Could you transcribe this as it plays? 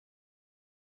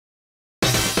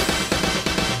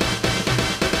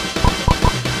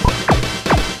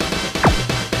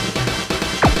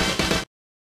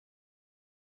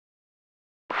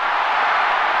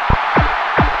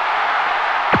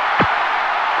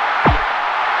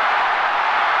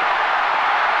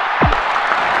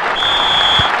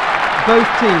Both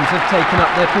teams have taken up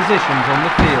their positions on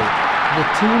the field. The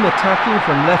team attacking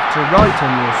from left to right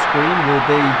on your screen will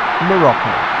be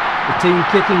Morocco. The team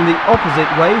kicking the opposite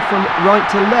way from right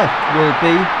to left will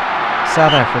be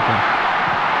South Africa.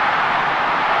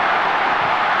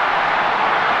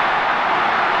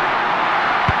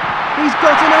 He's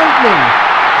got an opening.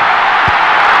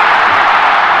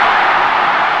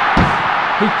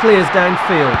 He clears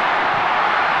downfield.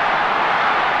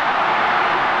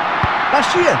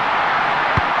 Bassir.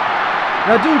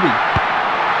 Radebe.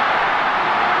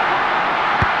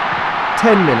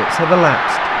 10 minutes have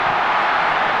elapsed.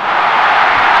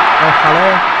 El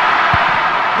Khalej.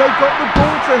 They got the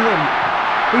ball to him.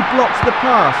 He blocks the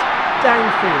pass.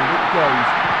 Downfield it goes.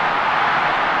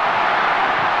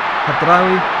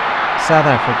 Hadrioui, South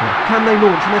Africa. Can they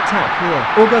launch an attack here?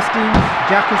 Augustine,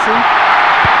 Jackson.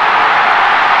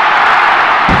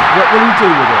 What will he do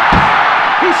with it?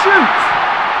 He shoots!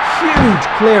 Huge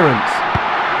clearance.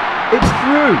 It's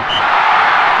through.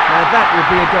 Now that would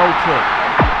be a goal kick.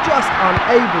 Just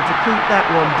unable to keep that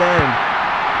one down.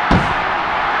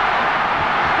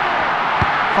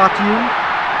 Fortune.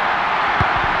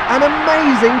 An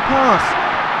amazing pass.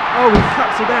 Oh, he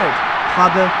cuts it out.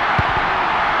 Hadda.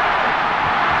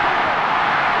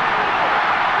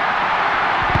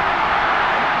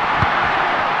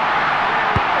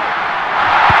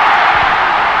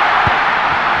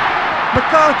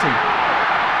 McCarthy.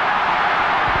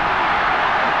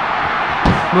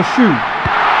 Moshoeu.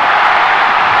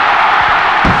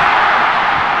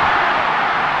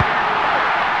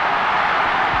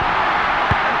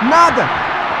 Nada.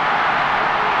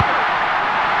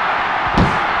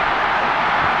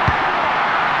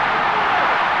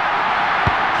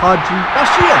 Hadji.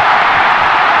 Bassir.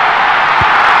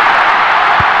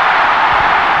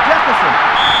 Jefferson.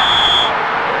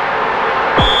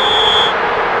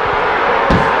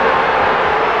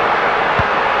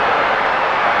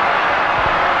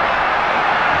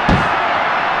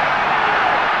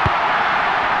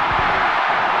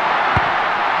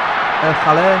 El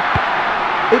Khalej.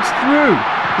 It's through.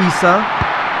 Issa.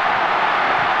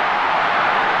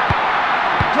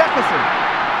 Jefferson.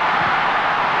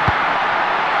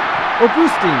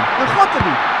 Augustine. El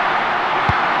Hadrioui.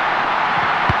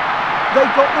 They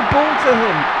got the ball to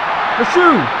him.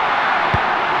 Moshoeu.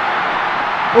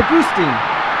 Augustine.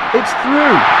 It's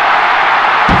through.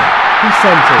 He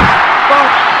centres. But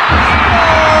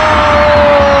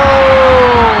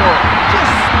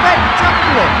just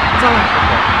spectacular. South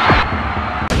Africa.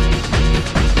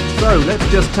 So let's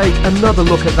just take another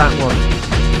look at that one.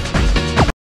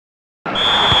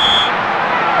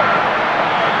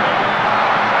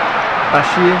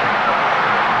 Bassir.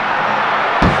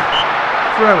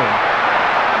 Throwing.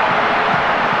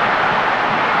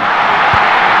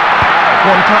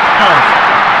 One touch pass.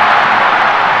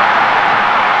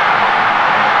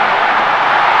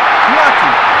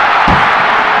 Nyathi.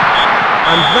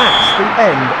 And that's the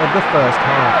end of the first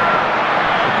half.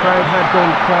 The crowd had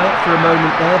gone quiet for a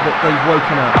moment there, but they've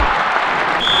woken up.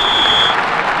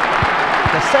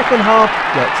 The second half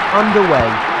gets underway.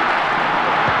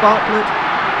 Bartlett.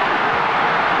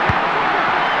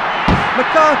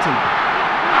 McCarthy.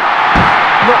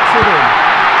 Knocks it in.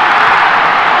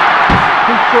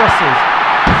 He crosses.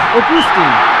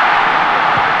 Augustine.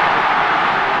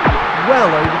 Well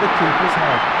over the keeper's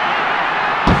head.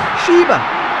 Chiba.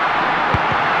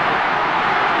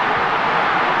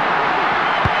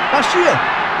 Bassir.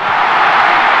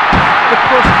 The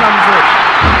cross comes in.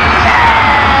 Yes!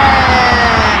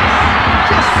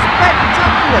 Just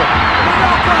spectacular!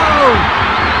 Morocco!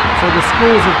 So the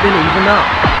scores have been even up.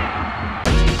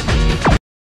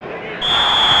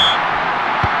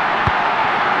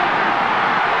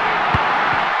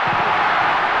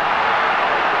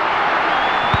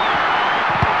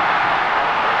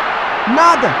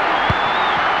 Nada!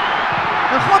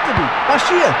 El Hadrioui.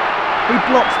 Bassir. He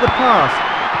blocks the pass.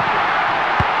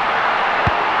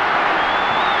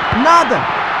 Nada.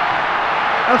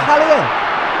 El Khalej.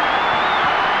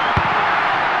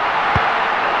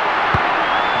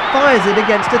 Fires it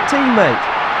against a teammate.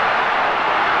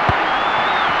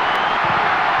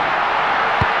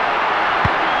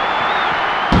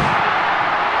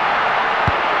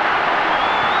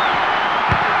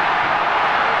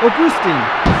 Augustine.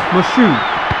 Moshoeu.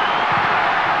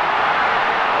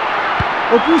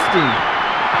 Augustine.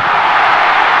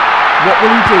 What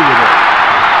will he do with it?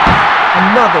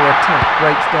 Another attack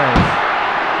breaks down.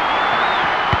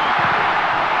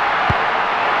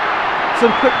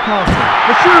 Some quick passing.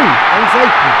 Moshoeu and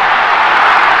Zaki.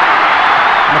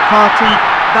 McCarthy,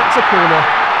 that's a corner.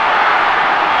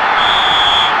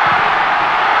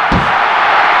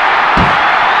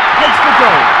 Heads for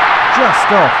goal.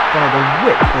 just off by the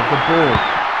width of the ball.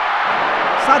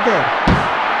 Sader.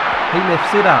 He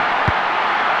lifts it up.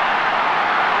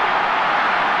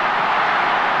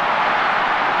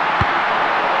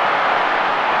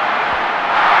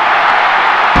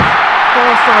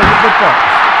 Far side of the box.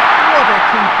 What a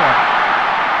keeper.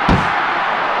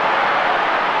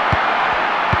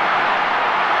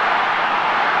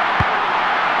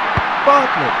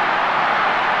 Bartlett.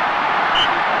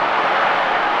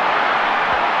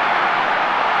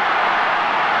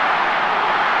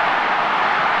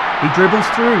 He dribbles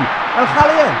through. El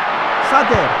Khalej.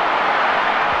 Sader.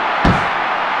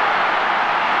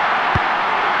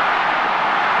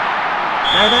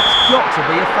 Now that's got to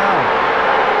be a foul.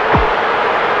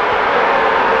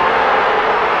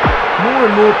 More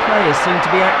and more players seem to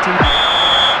be acting.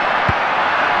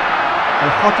 El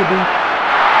Hadrioui.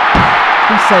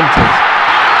 He centres.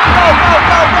 Goal, goal,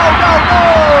 goal, goal, goal,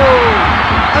 goal!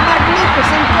 A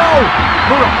magnificent goal!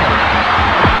 Morocco.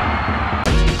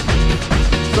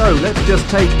 So let's just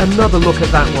take another look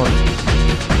at that one.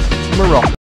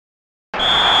 Morocco.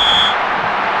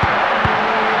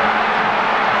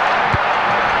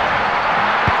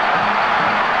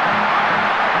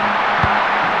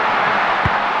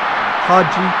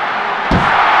 Hadji.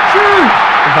 Shoot!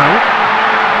 Vonk.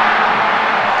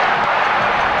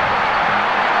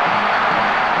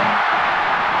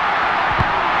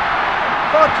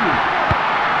 Fortune.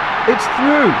 It's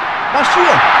through.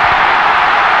 Bassir.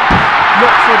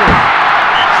 Knocks it in.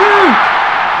 Shoot!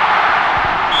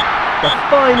 The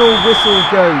final whistle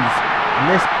goes, and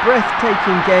this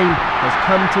breathtaking game has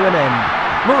come to an end.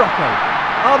 Morocco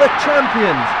are the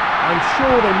champions. I'm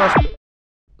sure they must.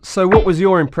 So what was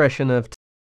your impression of